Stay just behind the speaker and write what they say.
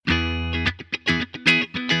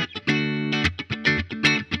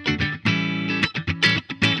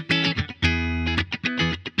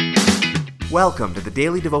Welcome to the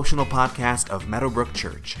daily devotional podcast of Meadowbrook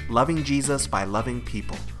Church, loving Jesus by loving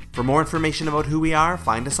people. For more information about who we are,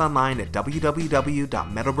 find us online at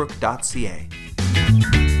www.meadowbrook.ca.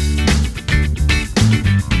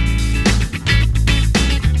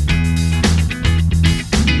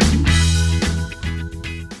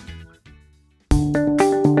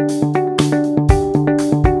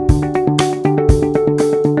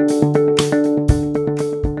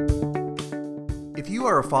 If you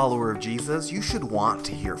are a follower of Jesus, you should want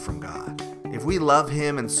to hear from God. If we love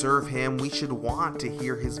Him and serve Him, we should want to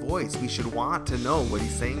hear His voice. We should want to know what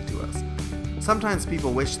He's saying to us. Sometimes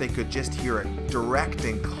people wish they could just hear a direct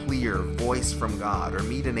and clear voice from God, or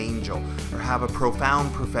meet an angel, or have a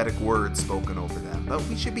profound prophetic word spoken over them. But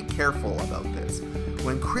we should be careful about this.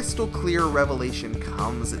 When crystal clear revelation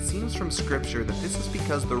comes, it seems from Scripture that this is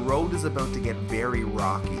because the road is about to get very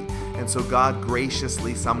rocky. And so God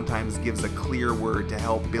graciously sometimes gives a clear word to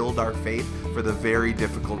help build our faith for the very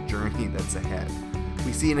difficult journey that's ahead.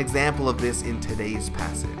 We see an example of this in today's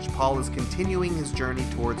passage. Paul is continuing his journey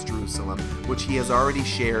towards Jerusalem, which he has already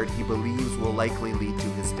shared he believes will likely lead to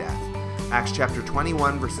his death. Acts chapter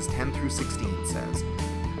 21 verses 10 through 16 says,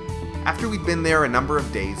 "After we'd been there a number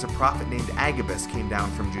of days, a prophet named Agabus came down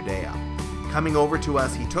from Judea. Coming over to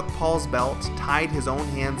us, he took Paul's belt, tied his own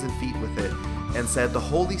hands and feet with it, and said, 'The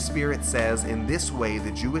Holy Spirit says, in this way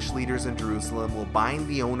the Jewish leaders in Jerusalem will bind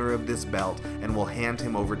the owner of this belt and will hand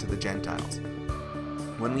him over to the Gentiles.'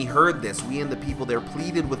 When we heard this, we and the people there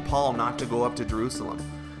pleaded with Paul not to go up to Jerusalem.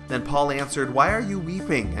 Then Paul answered, 'Why are you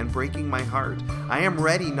weeping and breaking my heart? I am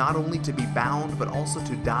ready not only to be bound, but also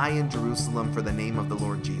to die in Jerusalem for the name of the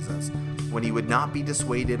Lord Jesus.' When he would not be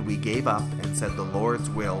dissuaded, we gave up and said, 'The Lord's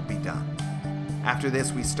will be done.' After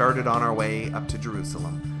this, we started on our way up to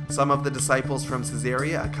Jerusalem. Some of the disciples from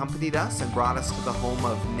Caesarea accompanied us and brought us to the home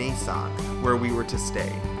of Mnason, where we were to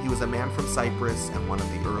stay. He was a man from Cyprus and one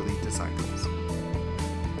of the early disciples."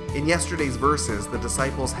 In yesterday's verses, the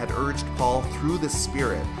disciples had urged Paul through the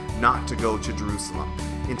Spirit not to go to Jerusalem.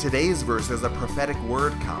 In today's verses, a prophetic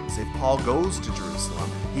word comes. If Paul goes to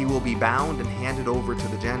Jerusalem, he will be bound and handed over to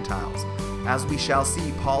the Gentiles. As we shall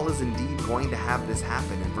see, Paul is indeed going to have this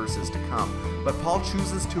happen in verses to come, but Paul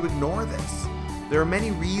chooses to ignore this. There are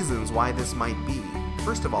many reasons why this might be.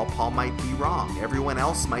 First of all, Paul might be wrong. Everyone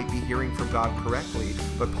else might be hearing from God correctly,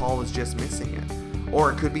 but Paul is just missing it.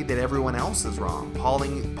 Or it could be that everyone else is wrong. Paul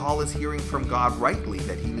is hearing from God rightly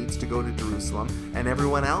that he needs to go to Jerusalem, and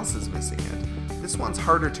everyone else is missing it. This one's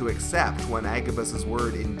harder to accept when Agabus'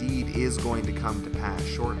 word indeed is going to come to pass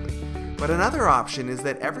shortly. But another option is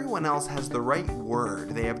that everyone else has the right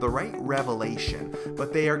word, they have the right revelation,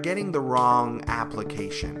 but they are getting the wrong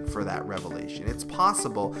application for that revelation. It's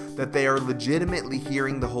possible that they are legitimately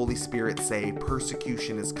hearing the Holy Spirit say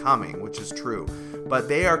persecution is coming, which is true, but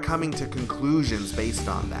they are coming to conclusions based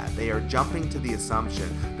on that. They are jumping to the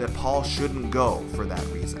assumption that Paul shouldn't go for that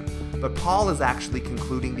reason. But Paul is actually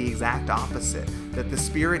concluding the exact opposite, that the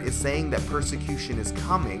Spirit is saying that persecution is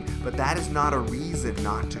coming, but that is not a reason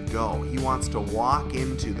not to go. He wants to walk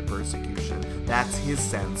into the persecution. That's his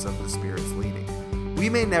sense of the Spirit's leading. We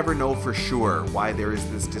may never know for sure why there is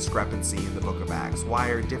this discrepancy in the book of Acts. Why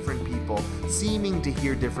are different people seeming to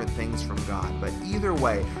hear different things from God? But either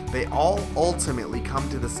way, they all ultimately come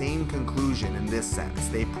to the same conclusion in this sense.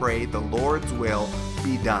 They pray, "The Lord's will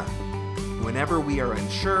be done." Whenever we are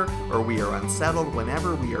unsure or we are unsettled,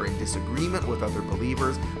 whenever we are in disagreement with other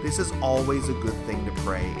believers, this is always a good thing to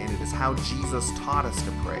pray, and it is how Jesus taught us to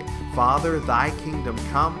pray. "Father, thy kingdom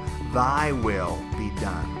come, thy will be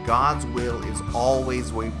done." God's will is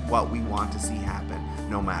always what we want to see happen,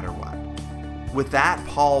 no matter what. With that,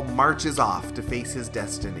 Paul marches off to face his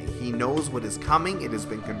destiny. He knows what is coming. It has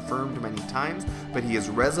been confirmed many times, but he is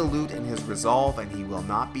resolute in his resolve and he will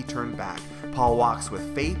not be turned back. Paul walks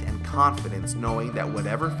with faith and confidence, knowing that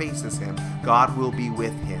whatever faces him, God will be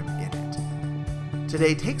with him in it.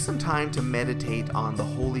 Today, take some time to meditate on the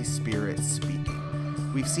Holy Spirit speaking.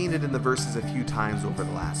 We've seen it in the verses a few times over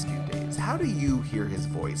the last few days. How do you hear his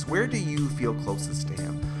voice? Where do you feel closest to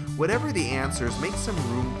him? Whatever the answers, make some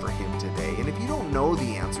room for him today. And if you don't know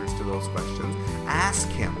the answers to those questions, ask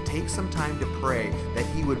him. Take some time to pray that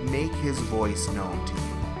he would make his voice known to you.